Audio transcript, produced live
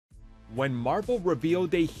When Marvel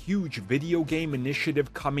revealed a huge video game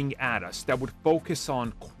initiative coming at us that would focus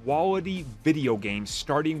on quality video games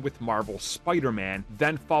starting with Marvel's Spider-Man,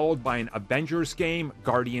 then followed by an Avengers game,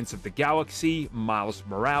 Guardians of the Galaxy, Miles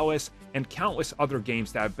Morales, and countless other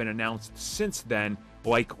games that have been announced since then,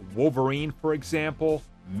 like Wolverine for example,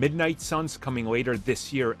 Midnight Suns coming later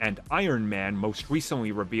this year, and Iron Man most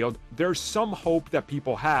recently revealed, there's some hope that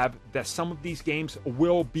people have that some of these games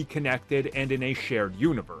will be connected and in a shared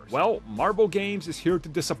universe. Well, Marvel Games is here to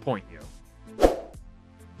disappoint you.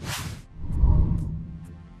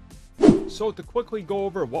 So to quickly go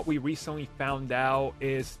over what we recently found out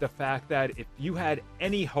is the fact that if you had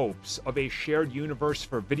any hopes of a shared universe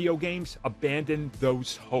for video games, abandon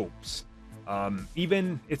those hopes.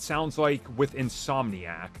 Even it sounds like with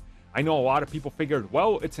Insomniac, I know a lot of people figured,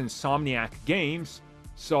 well, it's Insomniac Games,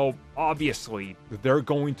 so obviously they're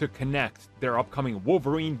going to connect their upcoming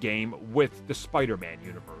Wolverine game with the Spider-Man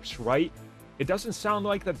universe, right? It doesn't sound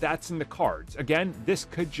like that's in the cards. Again, this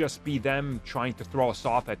could just be them trying to throw us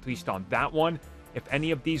off, at least on that one. If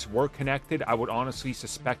any of these were connected, I would honestly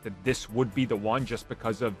suspect that this would be the one just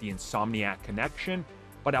because of the Insomniac connection.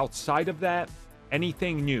 But outside of that,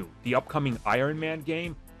 anything new, the upcoming Iron Man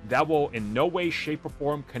game, that will in no way, shape, or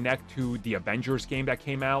form connect to the Avengers game that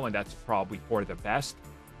came out, and that's probably for the best.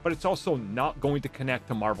 But it's also not going to connect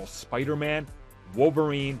to Marvel's Spider-Man,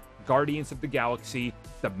 Wolverine, Guardians of the Galaxy,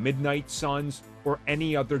 the Midnight Suns, or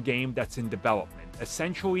any other game that's in development.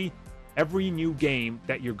 Essentially, every new game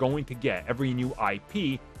that you're going to get, every new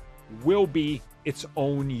IP, will be its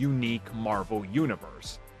own unique Marvel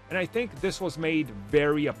universe. And I think this was made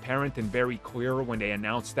very apparent and very clear when they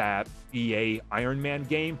announced that EA Iron Man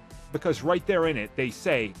game, because right there in it, they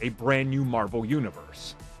say a brand new Marvel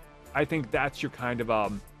universe. I think that's your kind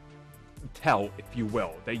of tell, if you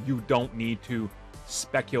will, that you don't need to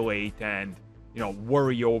speculate and,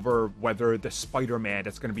 worry over whether the Spider-Man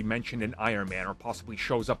that's going to be mentioned in Iron Man or possibly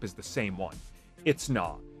shows up as the same one. It's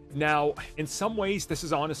not. Now, in some ways, this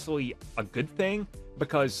is honestly a good thing,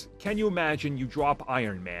 because can you imagine you drop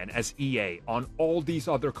Iron Man as EA on all these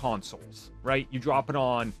other consoles, right? You drop it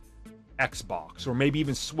on Xbox or maybe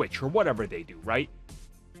even Switch or whatever they do, right?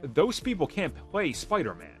 Those people can't play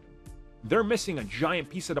Spider-Man. They're missing a giant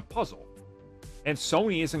piece of the puzzle. And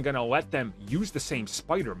Sony isn't going to let them use the same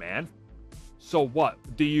Spider-Man. So what?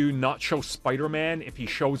 Do you not show Spider-Man if he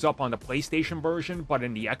shows up on the PlayStation version, but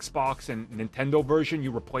in the Xbox and Nintendo version,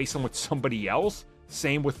 you replace him with somebody else?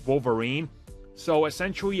 Same with Wolverine. So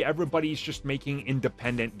essentially, everybody's just making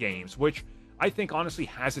independent games, which I think honestly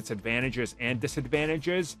has its advantages and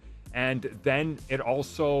disadvantages. And then it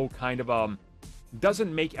also kind of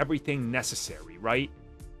doesn't make everything necessary, right?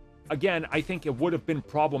 Again, I think it would have been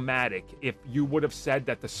problematic if you would have said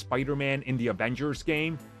that the Spider-Man in the Avengers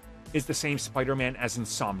game is the same Spider-Man as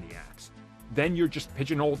Insomniac's. Then you're just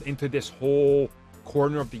pigeonholed into this whole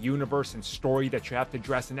corner of the universe and story that you have to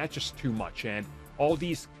address, and that's just too much. And all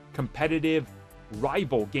these competitive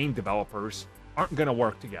rival game developers aren't going to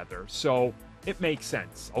work together. So it makes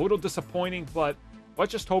sense. A little disappointing, but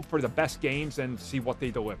let's just hope for the best games and see what they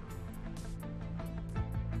deliver.